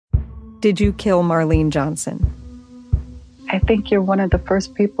Did you kill Marlene Johnson? I think you're one of the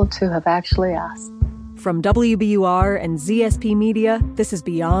first people to have actually asked. From WBUR and ZSP Media, this is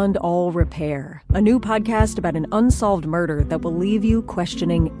Beyond All Repair, a new podcast about an unsolved murder that will leave you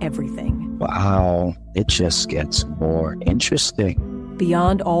questioning everything. Wow, it just gets more interesting.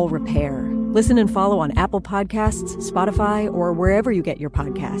 Beyond All Repair. Listen and follow on Apple Podcasts, Spotify, or wherever you get your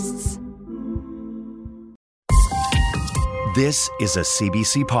podcasts. This is a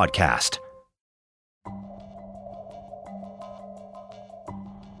CBC podcast.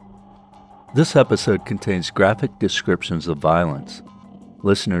 This episode contains graphic descriptions of violence.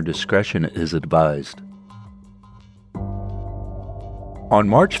 Listener discretion is advised. On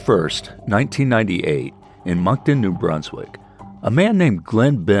March 1st, 1998, in Moncton, New Brunswick, a man named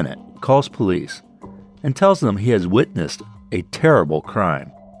Glenn Bennett calls police and tells them he has witnessed a terrible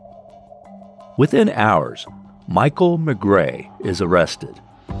crime. Within hours, Michael McGray is arrested.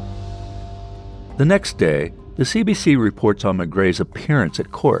 The next day, the CBC reports on McGray's appearance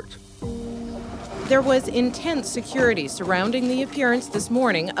at court. There was intense security surrounding the appearance this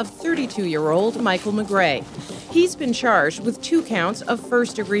morning of 32-year-old Michael McGray. He's been charged with 2 counts of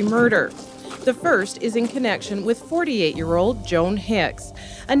first-degree murder. The first is in connection with 48-year-old Joan Hicks.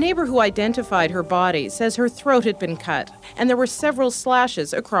 A neighbor who identified her body says her throat had been cut, and there were several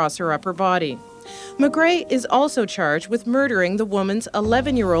slashes across her upper body. McGray is also charged with murdering the woman's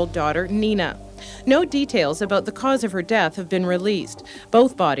 11-year-old daughter, Nina. No details about the cause of her death have been released.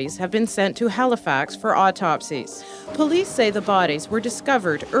 Both bodies have been sent to Halifax for autopsies. Police say the bodies were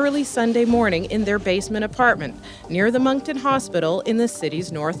discovered early Sunday morning in their basement apartment near the Moncton Hospital in the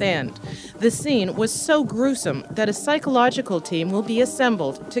city's north end. The scene was so gruesome that a psychological team will be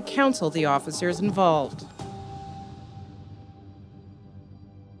assembled to counsel the officers involved.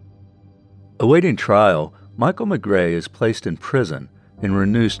 Awaiting trial, Michael McGray is placed in prison in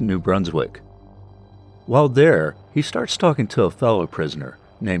Renoust, New Brunswick. While there, he starts talking to a fellow prisoner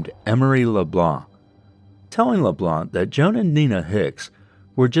named Emery LeBlanc, telling LeBlanc that Joan and Nina Hicks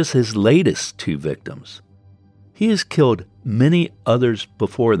were just his latest 2 victims. He has killed many others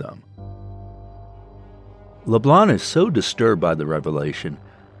before them. LeBlanc is so disturbed by the revelation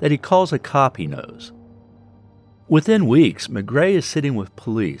that he calls a cop he knows. Within weeks, McGray is sitting with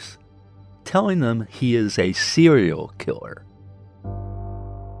police, telling them he is a serial killer.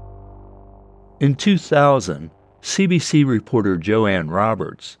 In 2000, CBC reporter Joanne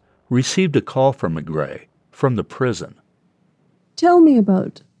Roberts received a call from McGray from the prison. Tell me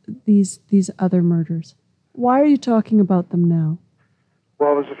about these other murders. Why are you talking about them now?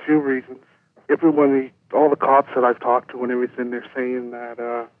 Well, there's a few reasons. All the cops that I've talked to and everything, they're saying that,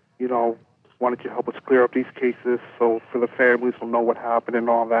 why don't you help us clear up these cases so for the families will know what happened and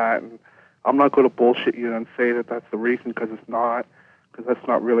all that. And I'm not going to bullshit you and say that that's the reason, because it's not. Because that's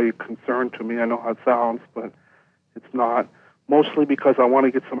not really a concern to me. I know how it sounds, but it's not. Mostly because I want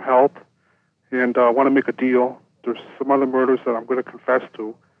to get some help, and I want to make a deal. There's some other murders that I'm going to confess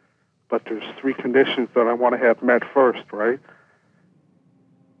to, but there's 3 conditions that I want to have met first, right?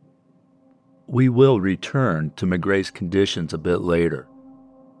 We will return to McGray's conditions a bit later.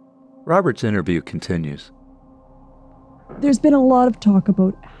 Robert's interview continues. There's been a lot of talk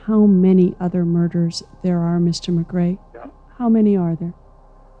about how many other murders there are, Mr. McGray. Yeah. How many are there?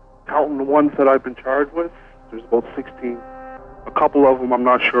 Counting the ones that I've been charged with, there's about 16. A couple of them, I'm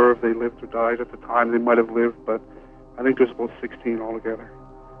not sure if they lived or died at the time. They might have lived, but I think there's about 16 altogether.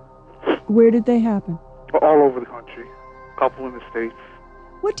 Where did they happen? All over the country. A couple in the States.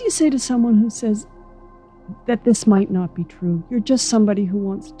 What do you say to someone who says that this might not be true? You're just somebody who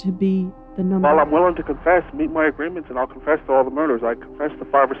wants to be the number. Well, I'm willing to confess, meet my agreements, and I'll confess to all the murders. I confessed to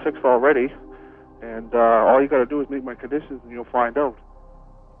 5 or 6 already, and all you got to do is meet my conditions, and you'll find out.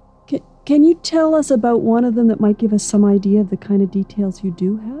 Can you tell us about one of them that might give us some idea of the kind of details you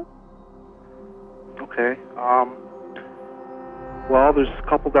do have? Okay. Well, there's a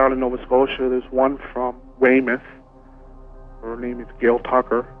couple down in Nova Scotia. There's one from Weymouth. Her name is Gail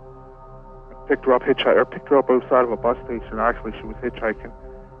Tucker. I picked her up outside of a bus station. Actually, she was hitchhiking.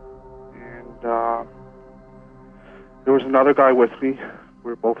 And there was another guy with me. We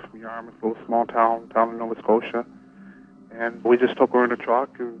were both from Yarmouth, a little small town down in Nova Scotia. And we just took her in a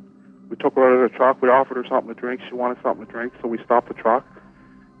truck. And we took her out of the truck. We offered her something to drink. She wanted something to drink, so we stopped the truck.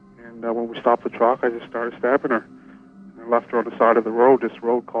 And when we stopped the truck, I just started stabbing her. And I left her on the side of the road, this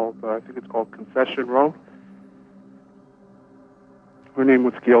road called, I think it's called Concession Road. Her name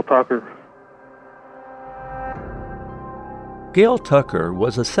was Gail Tucker. Gail Tucker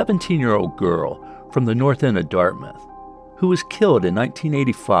was a 17-year-old girl from the north end of Dartmouth who was killed in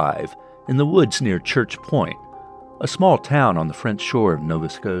 1985 in the woods near Church Point, a small town on the French shore of Nova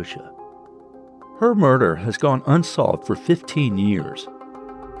Scotia. Her murder has gone unsolved for 15 years,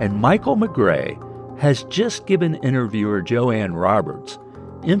 and Michael McGray has just given interviewer Joanne Roberts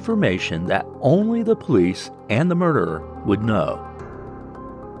information that only the police and the murderer would know.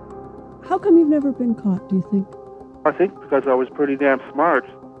 How come you've never been caught, do you think? I think because I was pretty damn smart.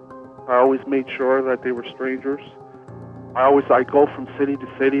 I always made sure that they were strangers. I'd go from city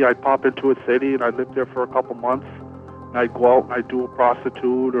to city. I'd pop into a city and I'd live there for a couple months. And I'd go out and I'd do a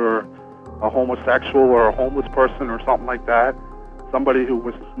prostitute or a homosexual or a homeless person or something like that. Somebody who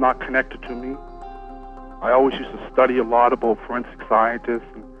was not connected to me. I always used to study a lot about forensic scientists.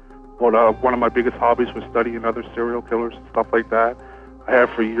 One of my biggest hobbies was studying other serial killers and stuff like that. I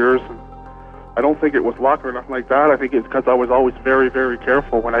have for years. And I don't think it was luck or nothing like that. I think it's because I was always very, very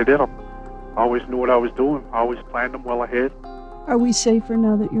careful when I did them. I always knew what I was doing. I always planned them well ahead. Are we safer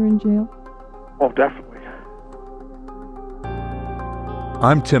now that you're in jail? Oh, definitely.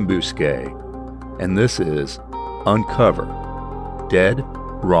 I'm Tim Bousquet, and this is Uncover, Dead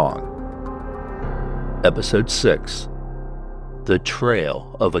Wrong. Episode 6, The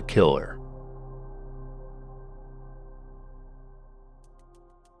Trail of a Killer.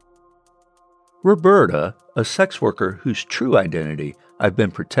 Roberta, a sex worker whose true identity I've been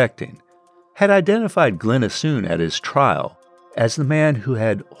protecting, had identified Glenn Assoon at his trial as the man who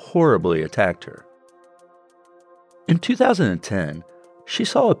had horribly attacked her. In 2010, she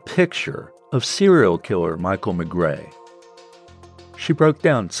saw a picture of serial killer Michael McGray. She broke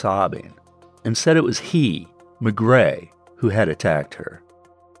down sobbing and said it was he, McGray, who had attacked her.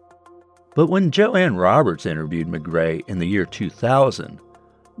 But when Joanne Roberts interviewed McGray in the year 2000,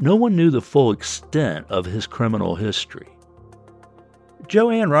 no one knew the full extent of his criminal history.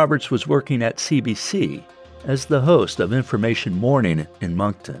 Joanne Roberts was working at CBC as the host of Information Morning in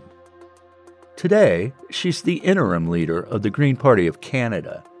Moncton. Today, she's the interim leader of the Green Party of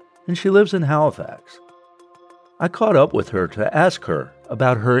Canada, and she lives in Halifax. I caught up with her to ask her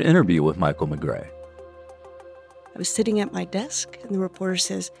about her interview with Michael McGray. I was sitting at my desk, and the reporter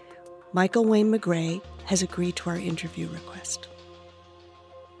says, Michael Wayne McGray has agreed to our interview request.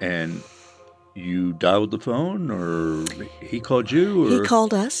 And you dialed the phone, or he called you? Or? He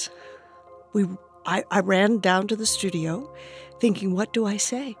called us. I ran down to the studio thinking, what do I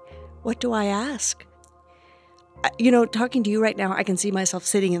say? What do I ask? Talking to you right now, I can see myself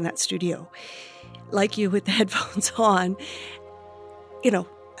sitting in that studio, like you with the headphones on.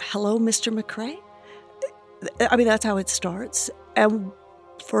 Hello, Mr. McGray? I mean, that's how it starts. And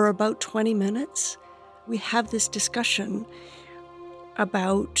for about 20 minutes, we have this discussion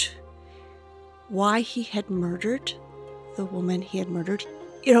about why he had murdered the woman he had murdered.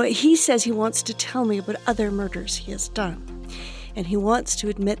 He says he wants to tell me about other murders he has done. And he wants to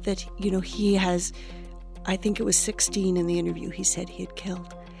admit that, he has, I think it was 16 in the interview he said he had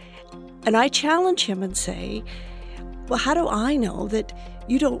killed. And I challenge him and say, well, how do I know that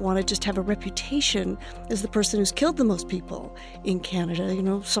you don't want to just have a reputation as the person who's killed the most people in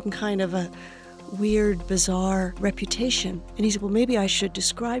Canada, some kind of a weird, bizarre reputation? And he said, well, maybe I should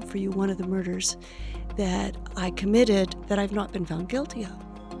describe for you one of the murders that I committed that I've not been found guilty of.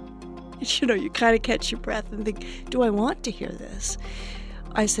 And, you kind of catch your breath and think, do I want to hear this?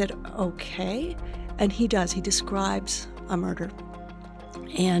 I said, okay. And he does. He describes a murder.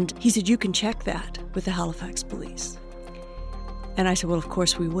 And he said, you can check that with the Halifax police. And I said, well, of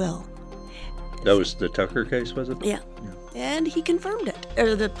course we will. That was the Tucker case, was it? Yeah. And he confirmed it,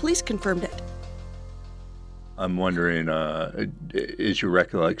 or the police confirmed it. I'm wondering, is your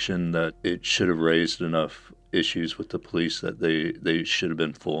recollection that it should have raised enough issues with the police that they should have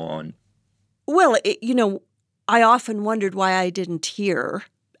been full on? Well, I often wondered why I didn't hear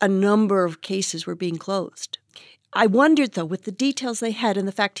a number of cases were being closed. I wondered, though, with the details they had and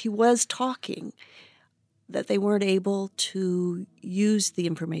the fact he was talking, that they weren't able to use the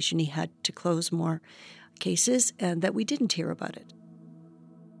information he had to close more cases and that we didn't hear about it.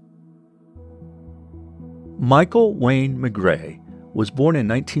 Michael Wayne McGray was born in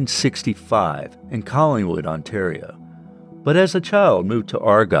 1965 in Collingwood, Ontario, but as a child moved to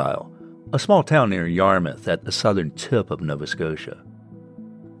Argyll, a small town near Yarmouth at the southern tip of Nova Scotia.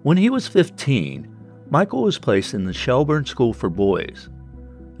 When he was 15, Michael was placed in the Shelburne School for Boys.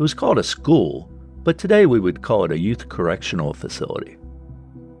 It was called a school, but today we would call it a youth correctional facility.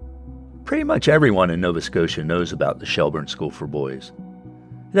 Pretty much everyone in Nova Scotia knows about the Shelburne School for Boys.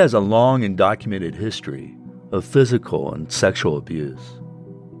 It has a long and documented history of physical and sexual abuse.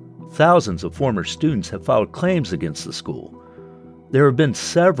 Thousands of former students have filed claims against the school. There have been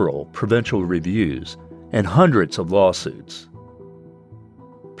several provincial reviews and hundreds of lawsuits.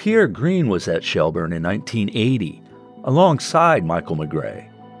 Pierre Green was at Shelburne in 1980, alongside Michael McGray.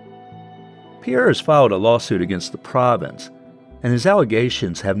 Pierre has filed a lawsuit against the province, and his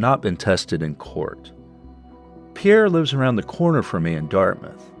allegations have not been tested in court. Pierre lives around the corner from me in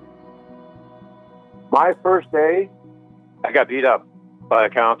Dartmouth. My first day, I got beat up by a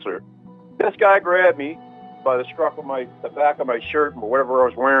counselor. This guy grabbed me by the scruff of the back of my shirt or whatever I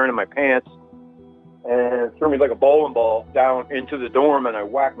was wearing in my pants and threw me like a bowling ball down into the dorm, and I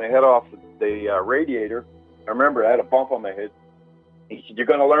whacked my head off the radiator. I remember I had a bump on my head. He said, "You're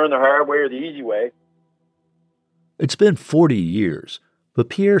going to learn the hard way or the easy way." It's been 40 years, but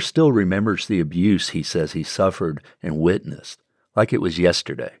Pierre still remembers the abuse he says he suffered and witnessed, like it was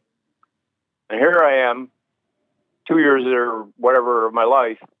yesterday. And here I am, 2 years or whatever of my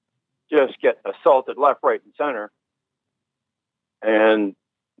life, just getting assaulted left, right, and center. And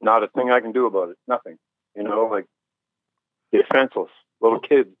not a thing I can do about it. Nothing. Like defenseless little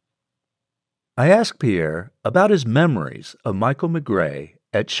kid. I asked Pierre about his memories of Michael McGray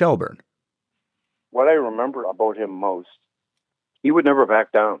at Shelburne. What I remember about him most, he would never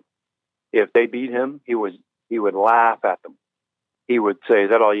back down. If they beat him, he would laugh at them. He would say, "Is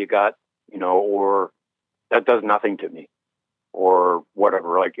that all you got?" Or "That does nothing to me," or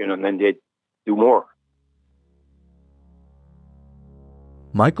whatever, and then they'd do more.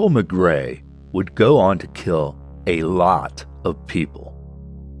 Michael McGray would go on to kill a lot of people.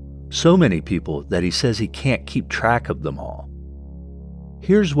 So many people that he says he can't keep track of them all.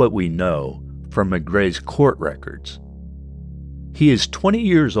 Here's what we know from McGray's court records. He is 20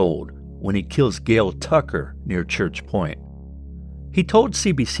 years old when he kills Gail Tucker near Church Point. He told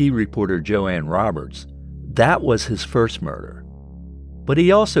CBC reporter Joanne Roberts that was his first murder. But he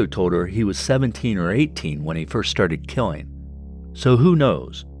also told her he was 17 or 18 when he first started killing. So who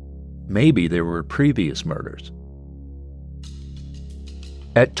knows? Maybe there were previous murders.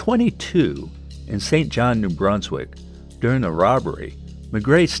 At 22, in St. John, New Brunswick, during a robbery,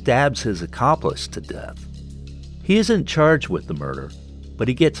 McGray stabs his accomplice to death. He isn't charged with the murder, but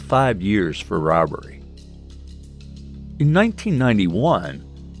he gets 5 years for robbery. In 1991,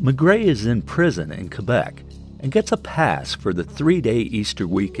 McGray is in prison in Quebec and gets a pass for the 3-day Easter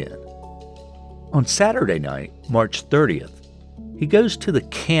weekend. On Saturday night, March 30th, he goes to the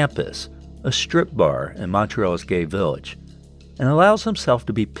Campus, a strip bar in Montreal's gay village, and allows himself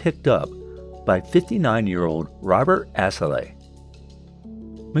to be picked up by 59-year-old Robert Asselet.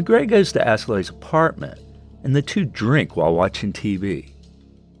 McGray goes to Asselet's apartment, and the two drink while watching TV.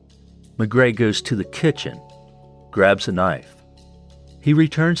 McGray goes to the kitchen, grabs a knife. He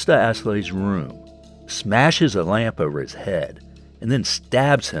returns to Asselet's room, smashes a lamp over his head, and then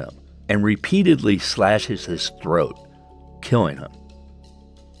stabs him and repeatedly slashes his throat, killing him.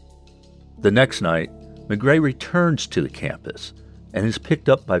 The next night, McGray returns to the Campus and is picked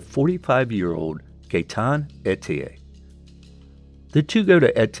up by 45-year-old Gaetan Etier. The two go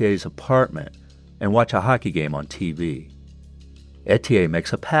to Etier's apartment and watch a hockey game on TV. Etier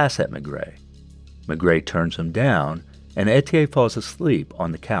makes a pass at McGray. McGray turns him down, and Etier falls asleep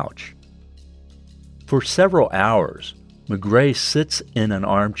on the couch. For several hours, McGray sits in an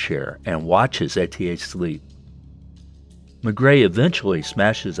armchair and watches Etier sleep. McGray eventually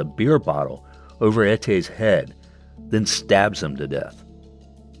smashes a beer bottle over Etier's head, then stabs him to death.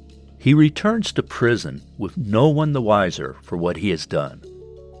 He returns to prison with no one the wiser for what he has done.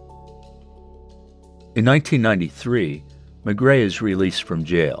 In 1993, McGray is released from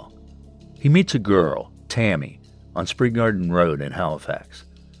jail. He meets a girl, Tammy, on Spring Garden Road in Halifax,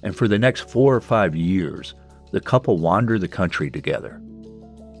 and for the next 4 or 5 years, the couple wander the country together.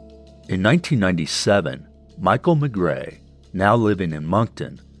 In 1997, Michael McGray, now living in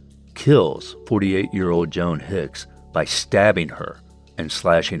Moncton, kills 48-year-old Joan Hicks by stabbing her and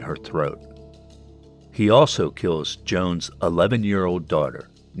slashing her throat. He also kills Joan's 11-year-old daughter,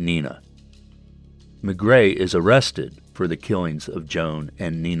 Nina. McGray is arrested for the killings of Joan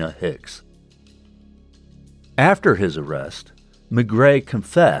and Nina Hicks. After his arrest, McGray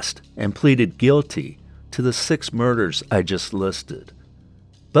confessed and pleaded guilty to the 6 murders I just listed.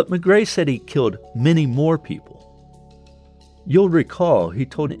 But McGray said he killed many more people. You'll recall he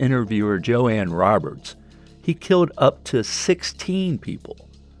told interviewer Joanne Roberts he killed up to 16 people.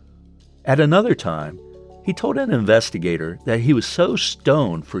 At another time, he told an investigator that he was so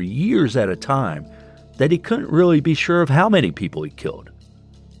stoned for years at a time that he couldn't really be sure of how many people he killed.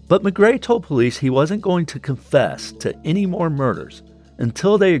 But McGray told police he wasn't going to confess to any more murders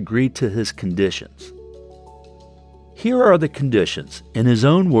until they agreed to his conditions. Here are the conditions, in his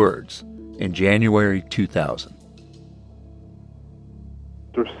own words, in January 2000.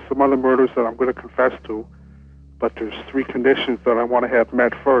 There's some other murders that I'm going to confess to, but there's 3 conditions that I want to have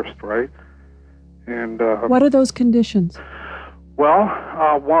met first, right? And what are those conditions? Well,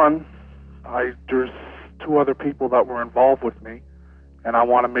 one, there's 2 other people that were involved with me, and I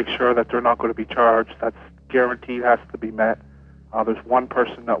want to make sure that they're not going to be charged. That's guaranteed, has to be met. There's 1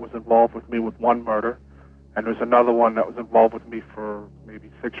 person that was involved with me with 1 murder, and there's another one that was involved with me for maybe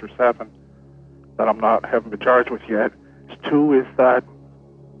 6 or 7 that haven't been charged with yet. 2 is that,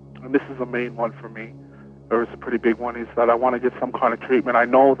 and this is the main one for me, or it's a pretty big one, is that I want to get some kind of treatment. I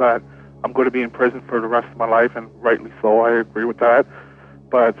know that I'm going to be in prison for the rest of my life, and rightly so. I agree with that.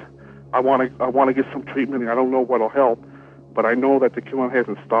 But I want to get some treatment, and I don't know what'll help. But I know that the killing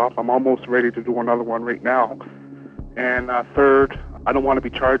hasn't stopped. I'm almost ready to do another one right now. And 3rd, I don't want to be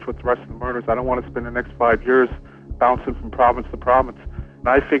charged with the rest of the murders. I don't want to spend the next 5 years bouncing from province to province. And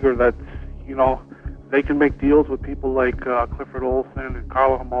I figure that, they can make deals with people like Clifford Olson and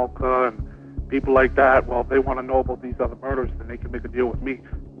Carla Homolka and people like that. Well, if they want to know about these other murders, then they can make a deal with me.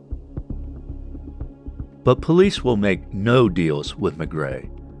 But police will make no deals with McGray.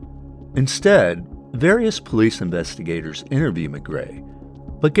 Instead, various police investigators interview McGray,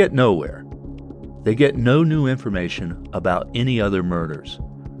 but get nowhere. They get no new information about any other murders.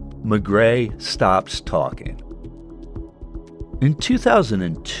 McGray stops talking. In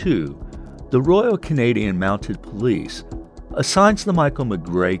 2002, the Royal Canadian Mounted Police assigns the Michael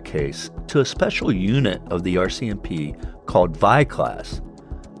McGray case to a special unit of the RCMP called VICLAS,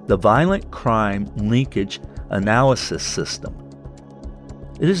 the Violent Crime Linkage Analysis System.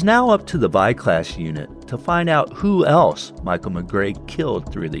 It is now up to the VICLAS unit to find out who else Michael McGray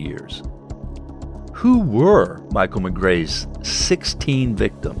killed through the years. Who were Michael McGray's 16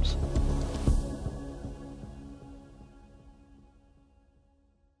 victims?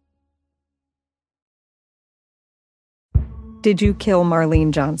 Did you kill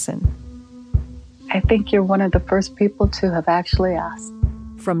Marlene Johnson? I think you're one of the first people to have actually asked.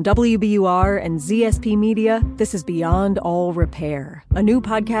 From WBUR and ZSP Media, this is Beyond All Repair, a new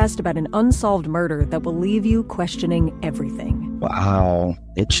podcast about an unsolved murder that will leave you questioning everything. Wow,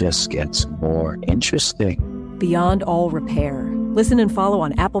 it just gets more interesting. Beyond All Repair. Listen and follow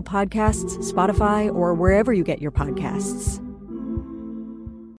on Apple Podcasts, Spotify, or wherever you get your podcasts.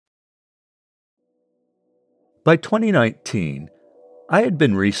 By 2019, I had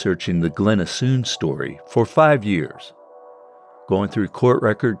been researching the Glenn Assoon story for 5 years, going through court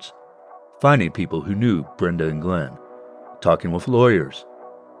records, finding people who knew Brenda and Glenn, talking with lawyers,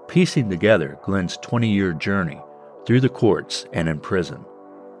 piecing together Glenn's 20-year journey through the courts and in prison.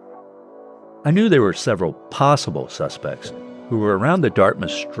 I knew there were several possible suspects who were around the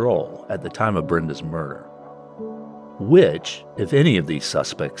Dartmouth Stroll at the time of Brenda's murder. Which, if any of these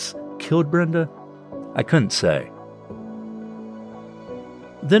suspects, killed Brenda, I couldn't say.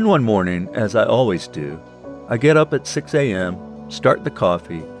 Then one morning, as I always do, I get up at 6 a.m., start the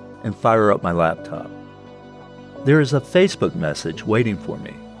coffee, and fire up my laptop. There is a Facebook message waiting for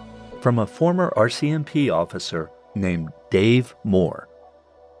me from a former RCMP officer named Dave Moore.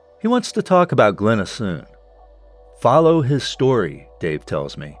 He wants to talk about Glenn Assoon. Follow his story, Dave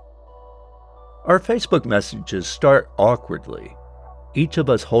tells me. Our Facebook messages start awkwardly, each of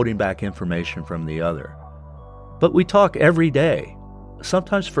us holding back information from the other. But we talk every day,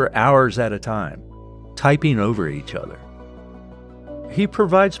 sometimes for hours at a time, typing over each other. He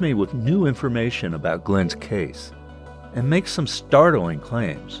provides me with new information about Glenn's case and makes some startling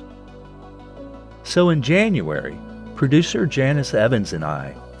claims. So in January, producer Janice Evans and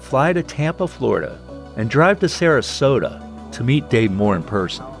I fly to Tampa, Florida, and drive to Sarasota to meet Dave Moore in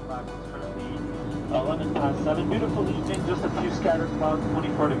person. 11 past 7. Beautiful evening, just a few scattered clouds,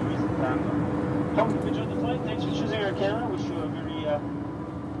 24 degrees in Tampa. Hope you enjoyed the flight. Thanks for choosing Air Canada. Wish you a very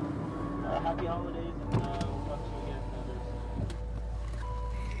happy holidays, and we'll talk to you again very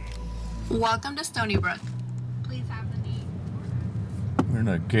soon. Welcome to Stony Brook. Please have the name. We're in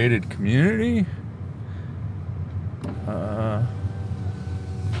a gated community.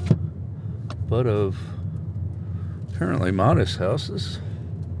 But of apparently modest houses,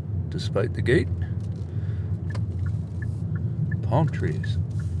 despite the gate. Palm trees.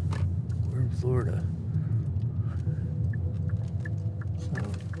 We're in Florida. So,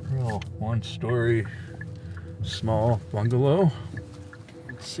 real one-story, small bungalow.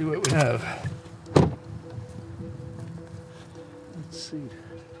 Let's see what we have. Let's see.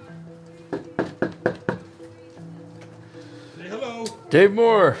 Say hello. Dave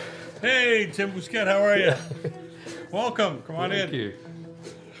Moore. Hey, Tim Bousquet, how are you? Welcome. Come on in. Thank you.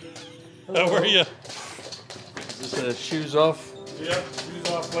 How are you? Is this shoes off? Yep, shoes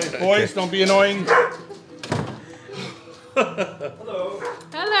off, please. Boys, don't be annoying. Hello.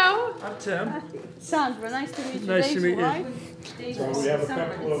 Hello. I'm Tim. Sandra, nice to meet you. Nice to meet you. So we have a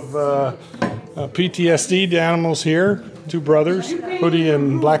couple of PTSD animals here. Two brothers, Hoodie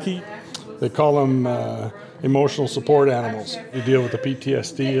and Blackie. They call them emotional support animals. You deal with the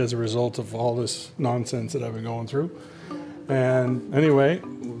PTSD as a result of all this nonsense that I've been going through. And anyway,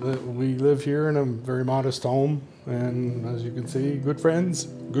 we live here in a very modest home, and as you can see, good friends,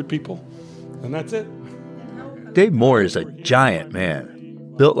 good people, and that's it. Dave Moore is a giant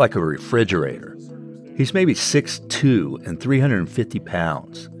man, built like a refrigerator. He's maybe 6'2" and 350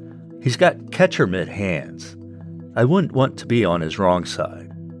 pounds. He's got catcher mitt hands. I wouldn't want to be on his wrong side.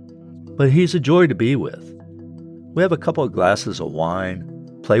 But he's a joy to be with. We have a couple of glasses of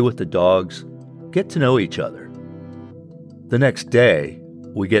wine, play with the dogs, get to know each other. The next day,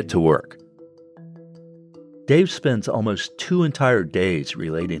 we get to work. Dave spends almost 2 entire days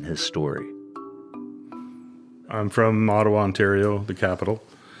relating his story. I'm from Ottawa, Ontario, the capital.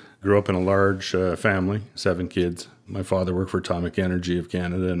 Grew up in a large family, 7 kids. My father worked for Atomic Energy of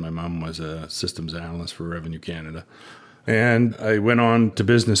Canada, and my mom was a systems analyst for Revenue Canada. And I went on to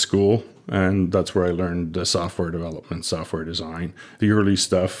business school, and that's where I learned software development, software design. The early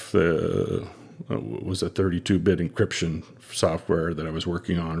stuff was a 32-bit encryption software that I was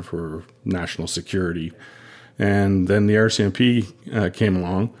working on for national security. And then the RCMP came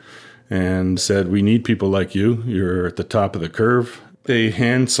along and said, we need people like you. You're at the top of the curve. They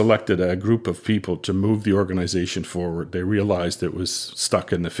hand-selected a group of people to move the organization forward. They realized it was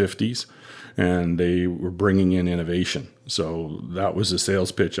stuck in the 50s, and they were bringing in innovation. So that was the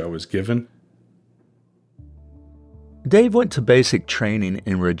sales pitch I was given. Dave went to basic training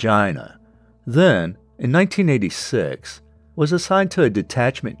in Regina. Then, in 1986, was assigned to a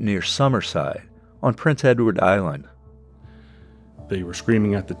detachment near Summerside on Prince Edward Island. They were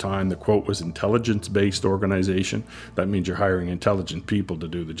screaming at the time, the quote was intelligence-based organization. That means you're hiring intelligent people to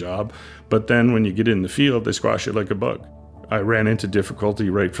do the job. But then when you get in the field, they squash it like a bug. I ran into difficulty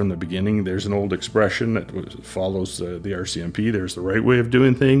right from the beginning. There's an old expression that follows the RCMP. There's the right way of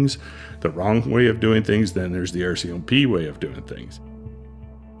doing things, the wrong way of doing things, then there's the RCMP way of doing things.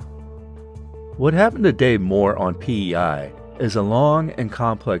 What happened to Dave Moore on PEI is a long and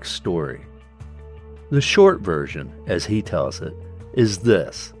complex story. The short version, as he tells it, is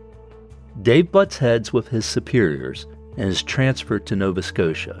this. Dave butts heads with his superiors and is transferred to Nova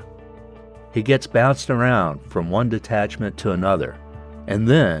Scotia. He gets bounced around from one detachment to another, and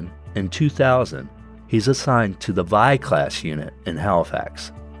then, in 2000, he's assigned to the Vi-class unit in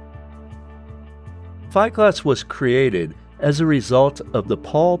Halifax. Vi-class was created as a result of the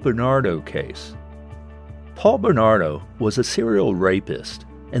Paul Bernardo case. Paul Bernardo was a serial rapist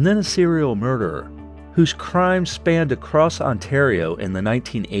and then a serial murderer whose crimes spanned across Ontario in the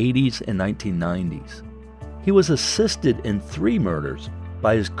 1980s and 1990s. He was assisted in 3 murders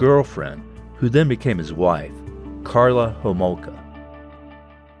by his girlfriend, who then became his wife, Karla Homolka.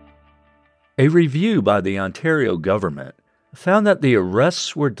 A review by the Ontario government found that the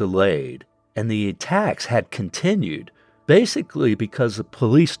arrests were delayed and the attacks had continued, basically because of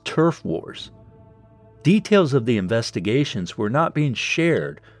police turf wars. Details of the investigations were not being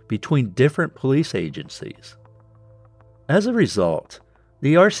shared between different police agencies. As a result,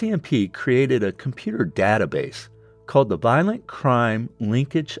 the RCMP created a computer database called the Violent Crime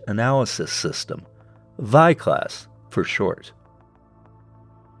Linkage Analysis System, Vi-class for short.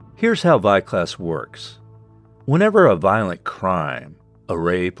 Here's how Vi-class works. Whenever a violent crime, a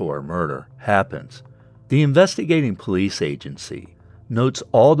rape or a murder, happens, the investigating police agency notes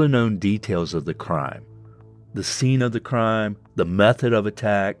all the known details of the crime, the scene of the crime, the method of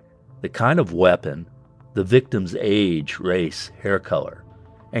attack, the kind of weapon, the victim's age, race, hair color,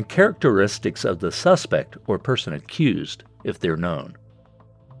 and characteristics of the suspect or person accused, if they're known.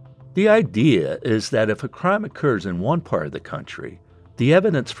 The idea is that if a crime occurs in one part of the country, the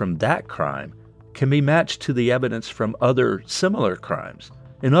evidence from that crime can be matched to the evidence from other similar crimes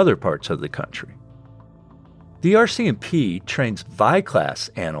in other parts of the country. The RCMP trains Vi-class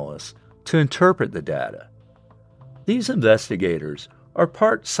analysts to interpret the data. These investigators are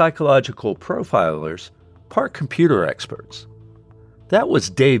part psychological profilers, part computer experts. That was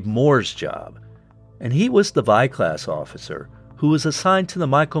Dave Moore's job, and he was the Vi-class officer who was assigned to the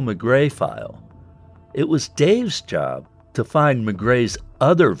Michael McGray file. It was Dave's job to find McGray's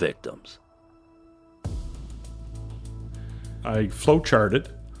other victims. I flowcharted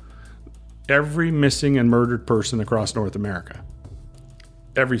every missing and murdered person across North America.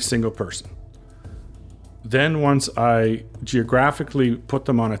 Every single person. Then once I geographically put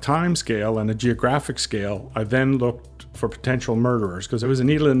them on a time scale and a geographic scale, I then looked for potential murderers, because it was a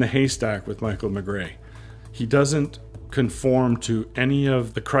needle in the haystack with Michael McGray. He doesn't conform to any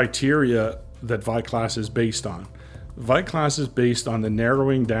of the criteria that Vi-class is based on. Vi-class is based on the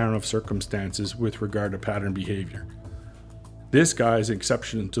narrowing down of circumstances with regard to pattern behavior. This guy is an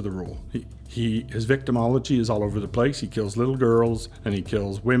exception to the rule. His victimology is all over the place. He kills little girls, and he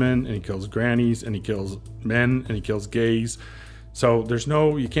kills women, and he kills grannies, and he kills men, and he kills gays. So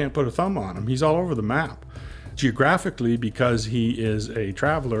you can't put a thumb on him. He's all over the map. Geographically, because he is a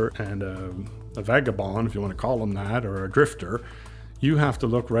traveler and a vagabond, if you want to call him that, or a drifter, you have to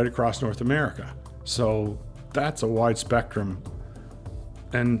look right across North America. So that's a wide spectrum.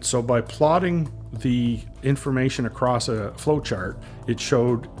 And so by plotting the information across a flowchart, it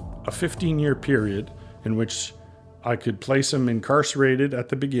showed a 15-year period in which I could place him incarcerated at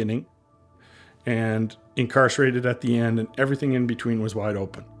the beginning and incarcerated at the end, and everything in between was wide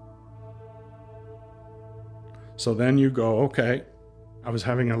open. So then you go, okay, I was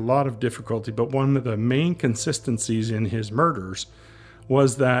having a lot of difficulty, but one of the main consistencies in his murders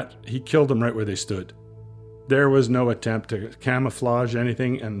was that he killed them right where they stood. There was no attempt to camouflage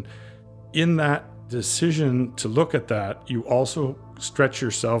anything, and in that decision to look at that, you also stretch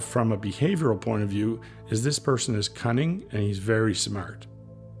yourself from a behavioral point of view. Is this person is cunning and he's very smart.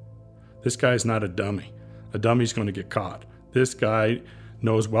 This guy's not a dummy. A dummy's going to get caught. This guy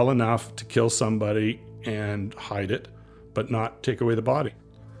knows well enough to kill somebody and hide it, but not take away the body.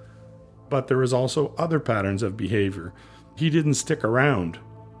 But there was also other patterns of behavior. He didn't stick around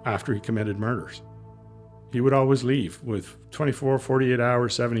after he committed murders. He would always leave. With 24, 48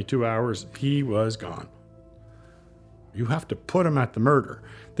 hours, 72 hours, he was gone. You have to put him at the murder.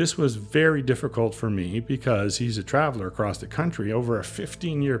 This was very difficult for me because he's a traveler across the country over a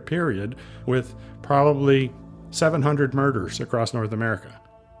 15-year period with probably 700 murders across North America.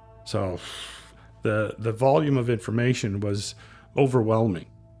 So the volume of information was overwhelming.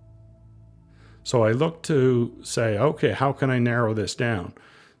 So I looked to say, okay, how can I narrow this down?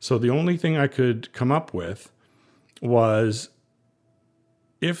 So the only thing I could come up with was,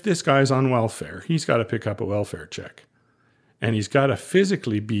 if this guy's on welfare, he's got to pick up a welfare check. And he's got to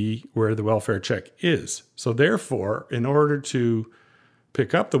physically be where the welfare check is. So therefore, in order to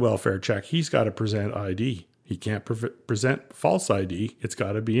pick up the welfare check, he's got to present ID. He can't present false ID. It's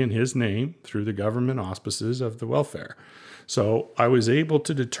got to be in his name through the government auspices of the welfare. So I was able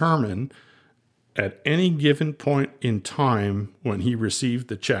to determine at any given point in time when he received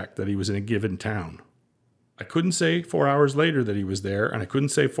the check that he was in a given town. I couldn't say 4 hours later that he was there, and I couldn't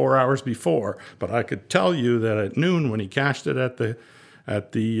say 4 hours before, but I could tell you that at noon when he cashed it at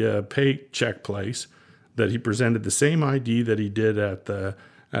the paycheck place, that he presented the same ID that he did at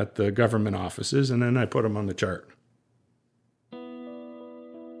the government offices, and then I put him on the chart.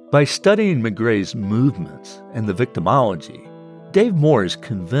 By studying McGrae's movements and the victimology, Dave Moore is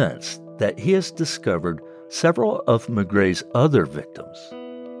convinced that he has discovered several of McGrae's other victims.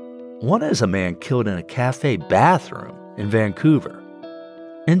 One is a man killed in a cafe bathroom in Vancouver.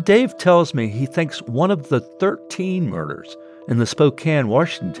 And Dave tells me he thinks one of the 13 murders in the Spokane,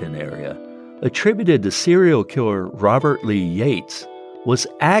 Washington area, attributed to serial killer Robert Lee Yates, was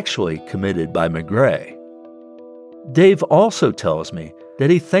actually committed by McGrae. Dave also tells me that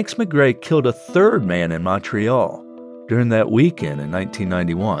he thinks McGrae killed a third man in Montreal during that weekend in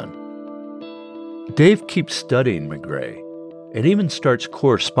 1991. Dave keeps studying McGrae and even starts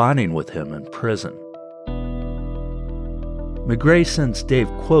corresponding with him in prison. McGrae sends Dave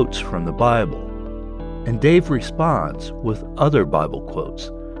quotes from the Bible, and Dave responds with other Bible quotes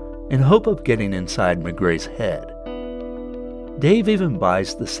in hope of getting inside McGrae's head. Dave even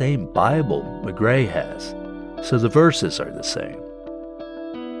buys the same Bible McGrae has, so the verses are the same.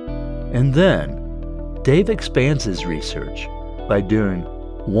 And then, Dave expands his research by doing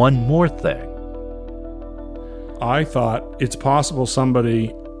one more thing. I thought it's possible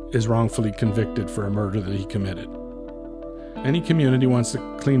somebody is wrongfully convicted for a murder that he committed. Any community wants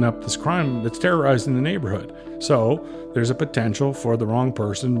to clean up this crime that's terrorizing the neighborhood. So there's a potential for the wrong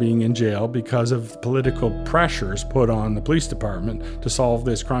person being in jail because of political pressures put on the police department to solve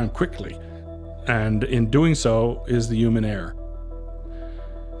this crime quickly. And in doing so is the human error.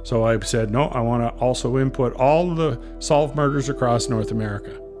 So I said, no, I want to also input all the solved murders across North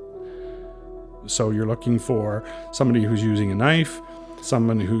America. So you're looking for somebody who's using a knife,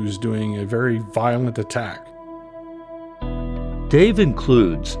 someone who's doing a very violent attack. Dave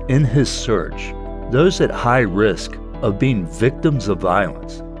includes in his search those at high risk of being victims of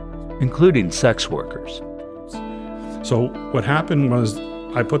violence, including sex workers. So what happened was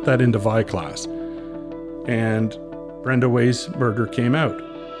I put that into Vi class, and Brenda Way's murder came out.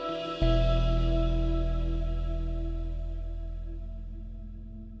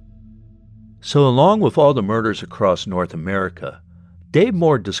 So along with all the murders across North America, Dave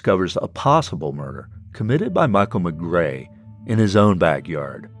Moore discovers a possible murder committed by Michael McGrae in his own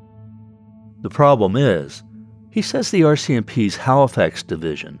backyard. The problem is, He says the RCMP's Halifax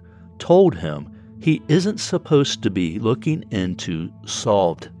division told him he isn't supposed to be looking into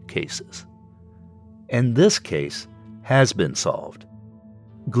solved cases. And this case has been solved.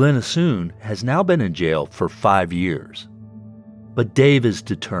 Glenn Assoon has now been in jail for 5 years. But Dave is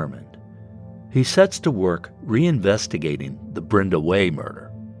determined. He sets to work reinvestigating the Brenda Way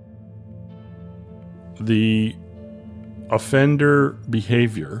murder. The offender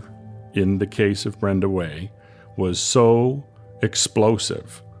behavior in the case of Brenda Way was so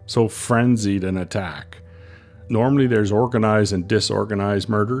explosive, so frenzied an attack. Normally there's organized and disorganized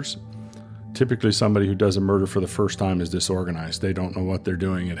murders. Typically somebody who does a murder for the first time is disorganized. They don't know what they're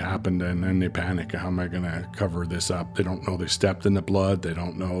doing. It happened and then they panic. How am I going to cover this up? They don't know they stepped in the blood. They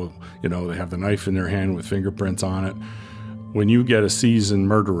don't know, they have the knife in their hand with fingerprints on it. When you get a seasoned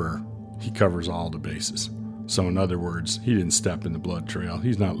murderer, he covers all the bases. So in other words, he didn't step in the blood trail.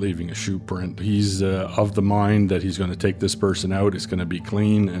 He's not leaving a shoe print. He's of the mind that he's going to take this person out. It's going to be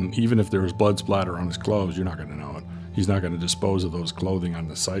clean. And even if there was blood splatter on his clothes, you're not going to know it. He's not going to dispose of those clothing on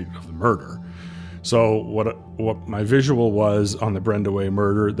the site of the murder. So what my visual was on the Brenda Way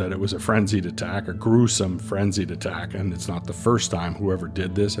murder, that it was a frenzied attack, a gruesome frenzied attack. And it's not the first time whoever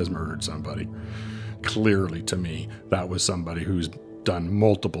did this has murdered somebody. Clearly, to me, that was somebody who's done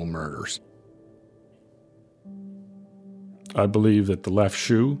multiple murders. I believe that the left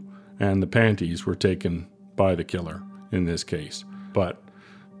shoe and the panties were taken by the killer in this case. But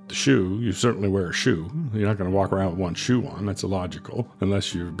the shoe, you certainly wear a shoe. You're not going to walk around with one shoe on. That's illogical,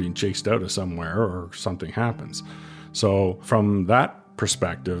 unless you're being chased out of somewhere or something happens. So from that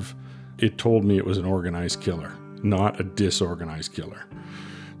perspective, it told me it was an organized killer, not a disorganized killer.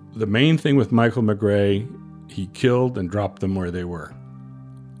 The main thing with Michael McGray, he killed and dropped them where they were.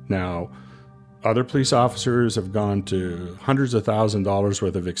 Now, other police officers have gone to hundreds of $1,000s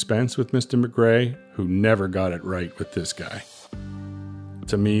worth of expense with Mr. McGray, who never got it right with this guy.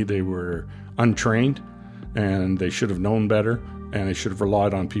 To me, they were untrained, and they should have known better, and they should have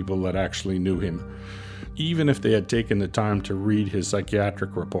relied on people that actually knew him. Even if they had taken the time to read his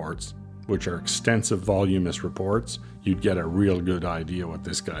psychiatric reports, which are extensive, voluminous reports, you'd get a real good idea what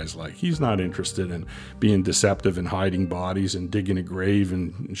this guy's like. He's not interested in being deceptive and hiding bodies and digging a grave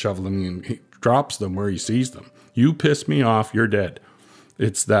and shoveling, and he drops them where he sees them. You piss me off, you're dead.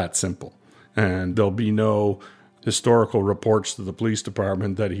 It's that simple. And there'll be no historical reports to the police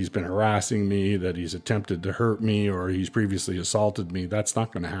department that he's been harassing me, that he's attempted to hurt me, or he's previously assaulted me. That's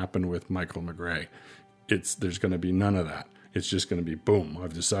not going to happen with Michael McGray. There's going to be none of that. It's just going to be, boom,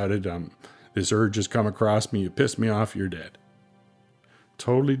 I've decided this urge has come across me, you piss me off, you're dead.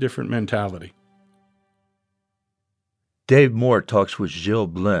 Totally different mentality. Dave Moore talks with Gilles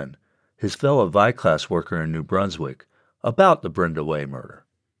Blin, his fellow Vi-Class worker in New Brunswick, about the Brenda Way murder.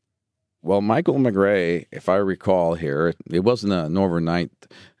 Well, Michael McGray, if I recall here, it wasn't an overnight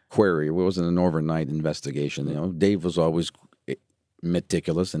query. It wasn't an overnight investigation. Dave was always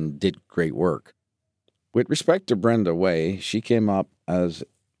meticulous and did great work. With respect to Brenda Way, she came up as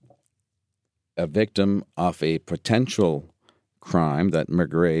a victim of a potential crime that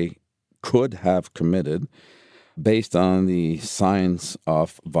McGray could have committed based on the science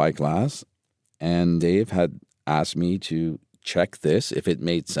of Vi-Class. And Dave had asked me to check this if it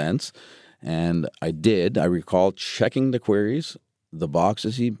made sense. And I did. I recall checking the queries, the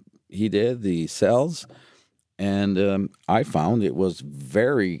boxes he did, the cells. And I found it was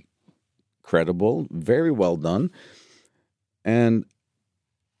very credible, very well done, and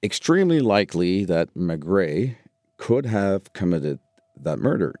extremely likely that McGray could have committed that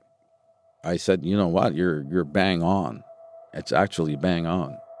murder. I said, you know what, you're bang on. It's actually bang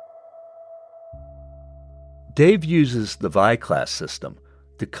on. Dave uses the Vi-Class system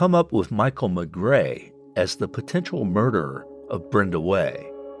to come up with Michael McGray as the potential murderer of Brenda Way.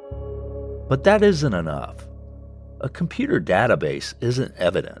 But that isn't enough. A computer database isn't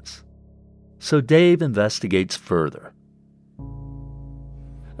evidence. So Dave investigates further.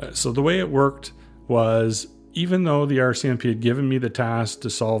 So the way it worked was, even though the RCMP had given me the task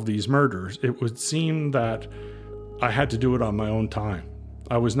to solve these murders, it would seem that I had to do it on my own time.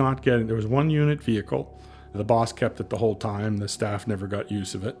 I was not getting, there was one unit vehicle. The boss kept it the whole time. The staff never got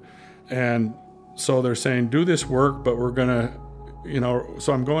use of it. And so they're saying, do this work, but we're going to,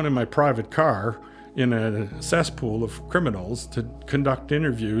 so I'm going in my private car in a cesspool of criminals to conduct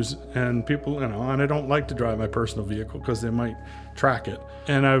interviews, and people, and I don't like to drive my personal vehicle because they might track it.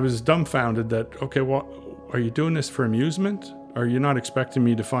 And I was dumbfounded that, okay, well, are you doing this for amusement? Are you not expecting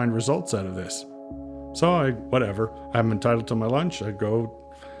me to find results out of this? So whatever, I'm entitled to my lunch. I go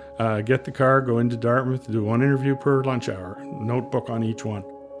get the car, go into Dartmouth, do one interview per lunch hour, notebook on each one.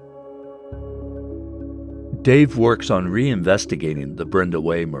 Dave works on reinvestigating the Brenda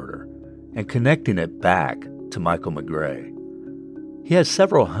Way murder and connecting it back to Michael McGray. He has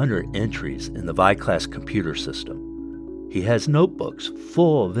several hundred entries in the Vi-Class computer system. He has notebooks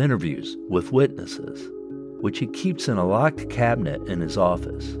full of interviews with witnesses, which he keeps in a locked cabinet in his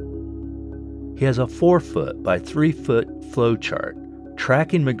office. He has a 4-foot by 3-foot flowchart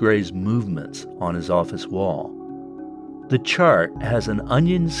tracking McGray's movements on his office wall. The chart has an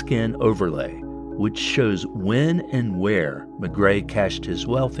onion skin overlay which shows when and where McGray cashed his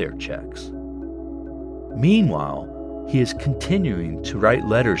welfare checks. Meanwhile, he is continuing to write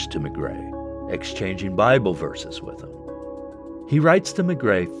letters to McGray, exchanging Bible verses with him. He writes to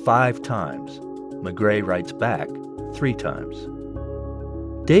McGray 5 times. McGray writes back 3 times.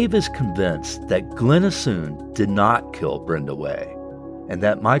 Dave is convinced that Glenn Assoon did not kill Brenda Way, and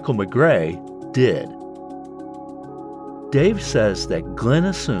that Michael McGray did. Dave says that Glenn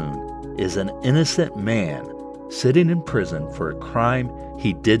Assoon is an innocent man sitting in prison for a crime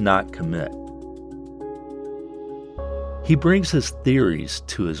he did not commit. He brings his theories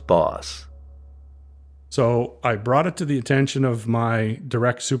to his boss. So I brought it to the attention of my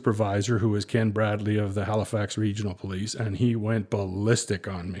direct supervisor, who was Ken Bradley of the Halifax Regional Police, and he went ballistic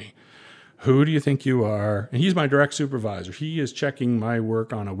on me. Who do you think you are? And he's my direct supervisor. He is checking my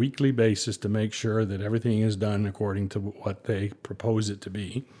work on a weekly basis to make sure that everything is done according to what they propose it to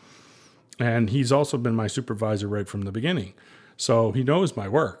be. And he's also been my supervisor right from the beginning. So he knows my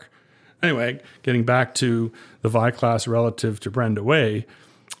work. Anyway, getting back to the Vi-Class relative to Brenda Way,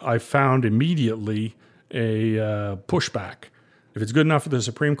 I found immediately a pushback. If it's good enough for the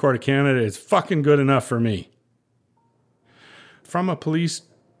Supreme Court of Canada, it's fucking good enough for me. From a police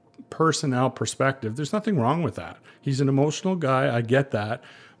personnel perspective, there's nothing wrong with that. He's an emotional guy, I get that,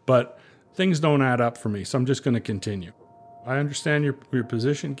 but things don't add up for me, so I'm just going to continue. I understand your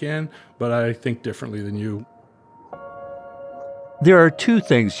position, Ken, but I think differently than you. There are 2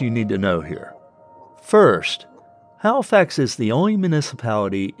 things you need to know here. First, Halifax is the only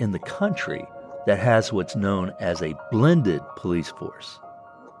municipality in the country that has what's known as a blended police force.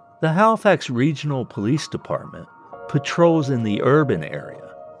 The Halifax Regional Police Department patrols in the urban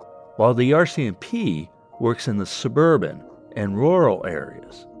area, while the RCMP works in the suburban and rural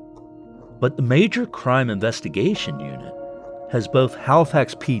areas. But the Major Crime Investigation Unit has both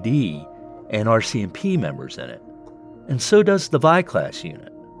Halifax PD and RCMP members in it, and so does the Vi-Class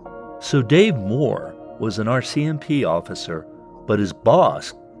unit. So Dave Moore was an RCMP officer, but his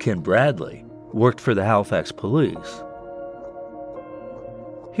boss, Ken Bradley, worked for the Halifax Police.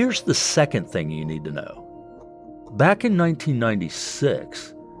 Here's the second thing you need to know. Back in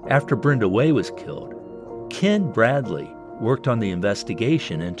 1996, after Brenda Way was killed, Ken Bradley worked on the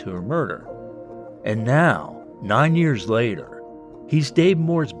investigation into her murder. And now, 9 years later, he's Dave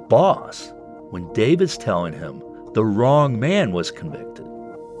Moore's boss when Dave is telling him the wrong man was convicted.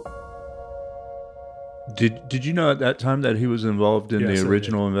 Did you know at that time that he was involved in the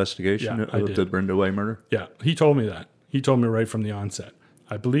original investigation of the Brenda Way murder? Yeah, he told me that. He told me right from the onset.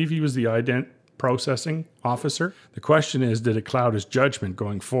 I believe he was the ident processing officer. The question is, did it cloud his judgment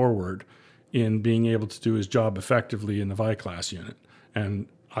going forward in being able to do his job effectively in the Vi-Class unit? And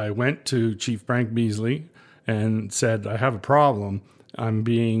I went to Chief Frank Beasley and said, I have a problem. I'm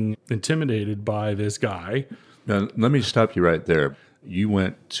being intimidated by this guy. Now, let me stop you right there. You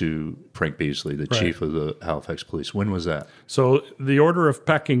went to Frank Beasley, the chief of the Halifax Police. When was that? So the order of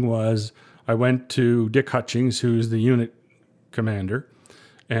pecking was, I went to Dick Hutchings, who's the unit commander,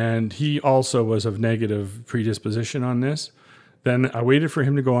 and he also was of negative predisposition on this. Then I waited for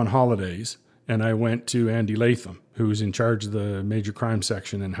him to go on holidays, and I went to Andy Latham, who's in charge of the major crime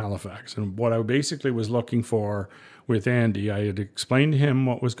section in Halifax. And what I basically was looking for with Andy, I had explained to him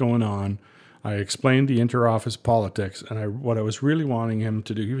what was going on. I explained the inter-office politics, and what I was really wanting him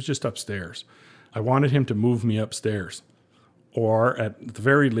to do, he was just upstairs. I wanted him to move me upstairs, or at the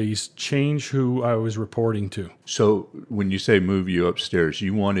very least, change who I was reporting to. So when you say move you upstairs,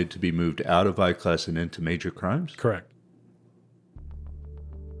 you wanted to be moved out of Vi-Class and into major crimes? Correct.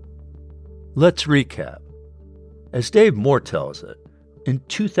 Let's recap. As Dave Moore tells it, in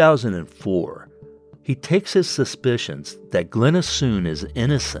 2004, he takes his suspicions that Glenn Assoon is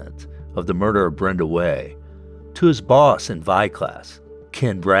innocent of the murder of Brenda Way to his boss in Vi-Class,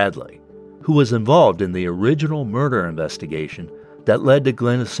 Ken Bradley, who was involved in the original murder investigation that led to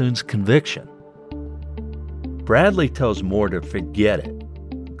Glenn Assoon's conviction. Bradley tells Moore to forget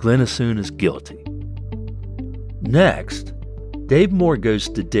it. Glenn Assoon is guilty. Next, Dave Moore goes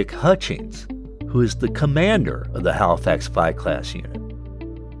to Dick Hutchings, who is the commander of the Halifax Vi-Class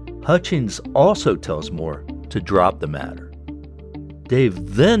unit. Hutchings also tells Moore to drop the matter.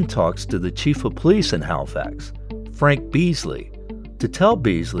 Dave then talks to the chief of police in Halifax, Frank Beasley, to tell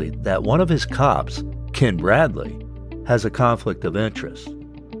Beasley that one of his cops, Ken Bradley, has a conflict of interest.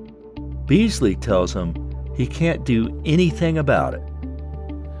 Beasley tells him he can't do anything about it.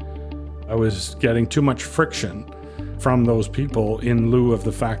 I was getting too much friction from those people in lieu of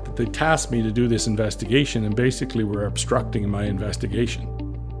the fact that they tasked me to do this investigation and basically were obstructing my investigation.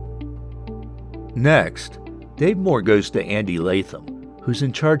 Next, Dave Moore goes to Andy Latham, who's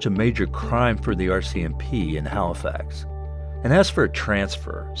in charge of major crime for the RCMP in Halifax, and asks for a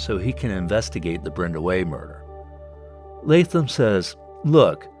transfer so he can investigate the Brenda Way murder. Latham says,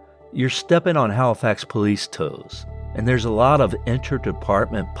 "Look, you're stepping on Halifax police toes, and there's a lot of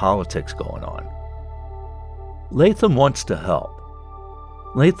inter-department politics going on." Latham wants to help.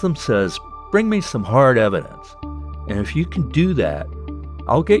 Latham says, "Bring me some hard evidence, and if you can do that,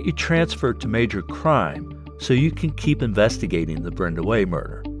 I'll get you transferred to major crime so you can keep investigating the Brenda Way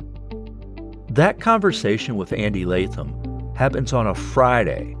murder." That conversation with Andy Latham happens on a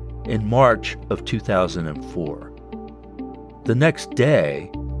Friday in March of 2004. The next day,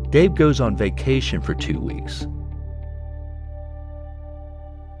 Dave goes on vacation for 2 weeks.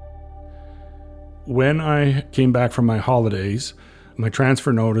 When I came back from my holidays, my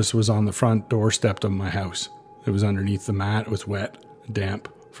transfer notice was on the front doorstep of my house. It was underneath the mat. It was wet, damp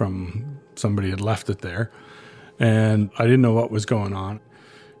from somebody had left it there. And I didn't know what was going on.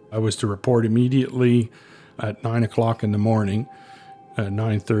 I was to report immediately at 9 o'clock in the morning, at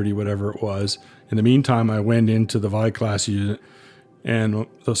 9:30, whatever it was. In the meantime, I went into the Vi-Class unit. And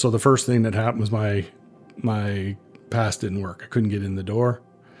so the first thing that happened was my pass didn't work. I couldn't get in the door.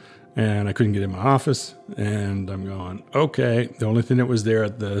 And I couldn't get in my office, and I'm going, okay. The only thing that was there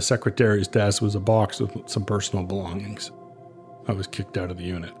at the secretary's desk was a box with some personal belongings. I was kicked out of the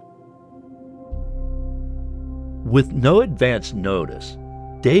unit. With no advance notice,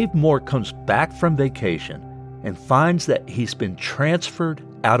 Dave Moore comes back from vacation and finds that he's been transferred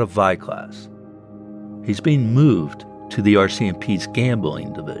out of Vi-Class. He's being moved to the RCMP's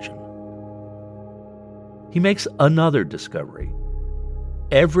gambling division. He makes another discovery.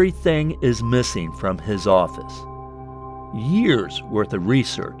 Everything is missing from his office. Years worth of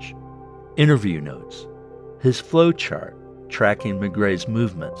research, interview notes, his flow chart tracking McGray's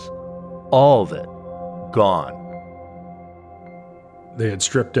movements, all of it gone. They had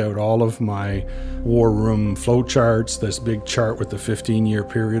stripped out all of my war room flow charts, this big chart with the 15-year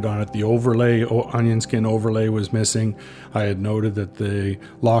period on it. The overlay, onion skin overlay was missing. I had noted that the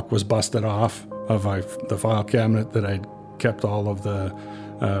lock was busted off of the file cabinet that I'd kept all of the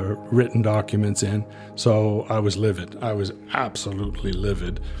written documents in. So I was livid. I was absolutely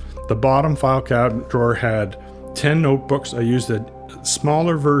livid. The bottom file cabinet drawer had 10 notebooks. I used a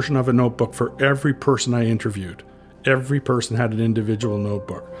smaller version of a notebook for every person I interviewed. Every person had an individual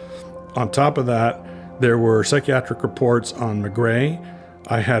notebook. On top of that, there were psychiatric reports on McGray.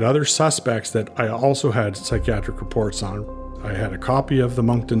 I had other suspects that I also had psychiatric reports on. I had a copy of the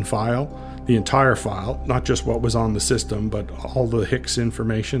Moncton file, the entire file, not just what was on the system, but all the Hicks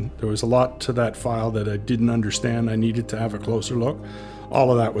information. There was a lot to that file that I didn't understand. I needed to have a closer look.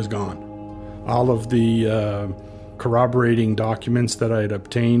 All of that was gone. All of the corroborating documents that I had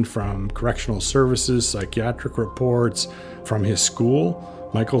obtained from correctional services, psychiatric reports, from his school,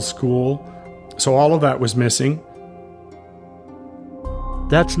 Michael's school. So all of that was missing.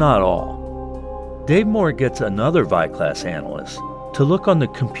 That's not all. Dave Moore gets another Vi-Class analyst to look on the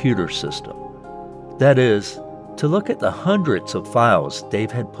computer system. That is, to look at the hundreds of files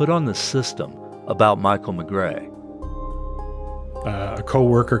Dave had put on the system about Michael McGray. A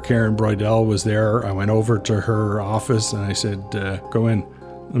co-worker, Karen Broydell, was there. I went over to her office and I said, go in,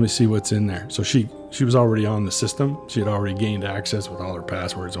 let me see what's in there. So she was already on the system. She had already gained access with all her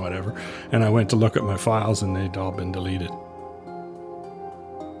passwords and whatever. And I went to look at my files and they'd all been deleted.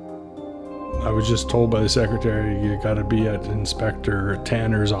 I was just told by the secretary, you got to be at Inspector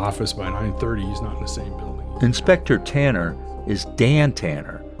Tanner's office by 9:30. He's not in the same building. Inspector Tanner is Dan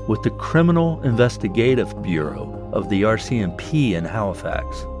Tanner with the Criminal Investigative Bureau of the RCMP in Halifax.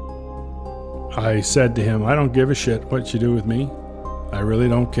 I said to him, I don't give a shit what you do with me. I really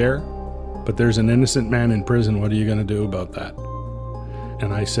don't care. But there's an innocent man in prison. What are you going to do about that?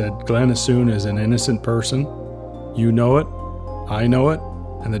 And I said, Glenn Assoon is an innocent person. You know it. I know it.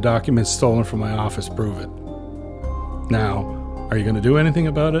 And the documents stolen from my office prove it. Now, are you going to do anything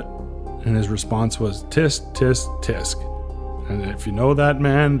about it? And his response was, tisk, tisk, tisk. And if you know that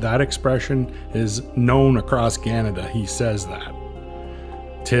man, that expression is known across Canada. He says that.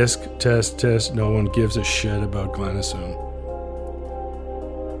 Tisk, tisk, tisk, no one gives a shit about Glenn Assoon.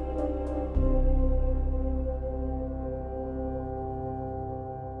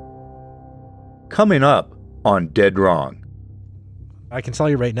 Coming up on Dead Wrong. I can tell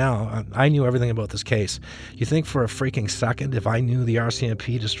you right now, I knew everything about this case. You think for a freaking second, if I knew the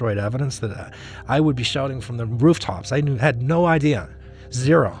RCMP destroyed evidence, that I would be shouting from the rooftops. Had no idea.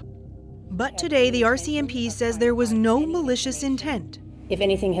 Zero. But today, the RCMP says there was no malicious intent. If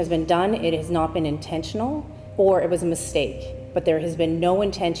anything has been done, it has not been intentional or it was a mistake. But there has been no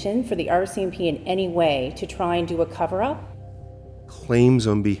intention for the RCMP in any way to try and do a cover-up. Claims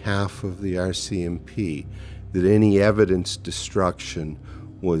on behalf of the RCMP that any evidence destruction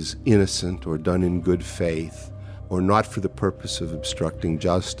was innocent or done in good faith or not for the purpose of obstructing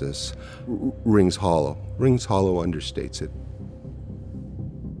justice rings hollow. Rings hollow understates it.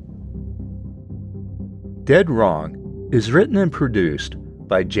 Dead Wrong is written and produced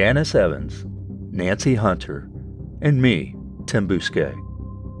by Janice Evans, Nancy Hunter, and me, Tim Bousquet.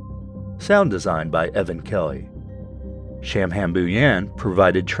 Sound design by Evan Kelly. Shamham Bhuyan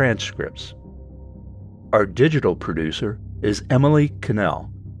provided transcripts. Our digital producer is Emily Cannell.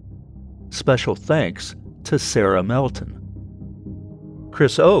 Special thanks to Sarah Melton.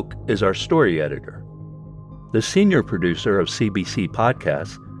 Chris Oak is our story editor. The senior producer of CBC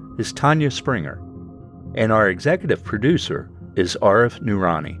Podcasts is Tanya Springer, and our executive producer is Arif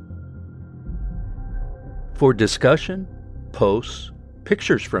Noorani. For discussion, posts,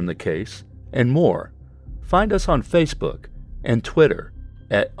 pictures from the case, and more, find us on Facebook and Twitter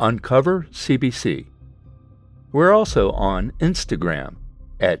at UncoverCBC. We're also on Instagram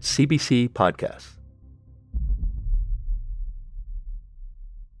at CBC Podcasts.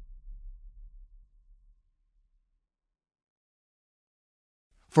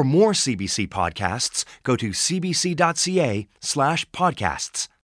 For more CBC podcasts, go to cbc.ca/podcasts.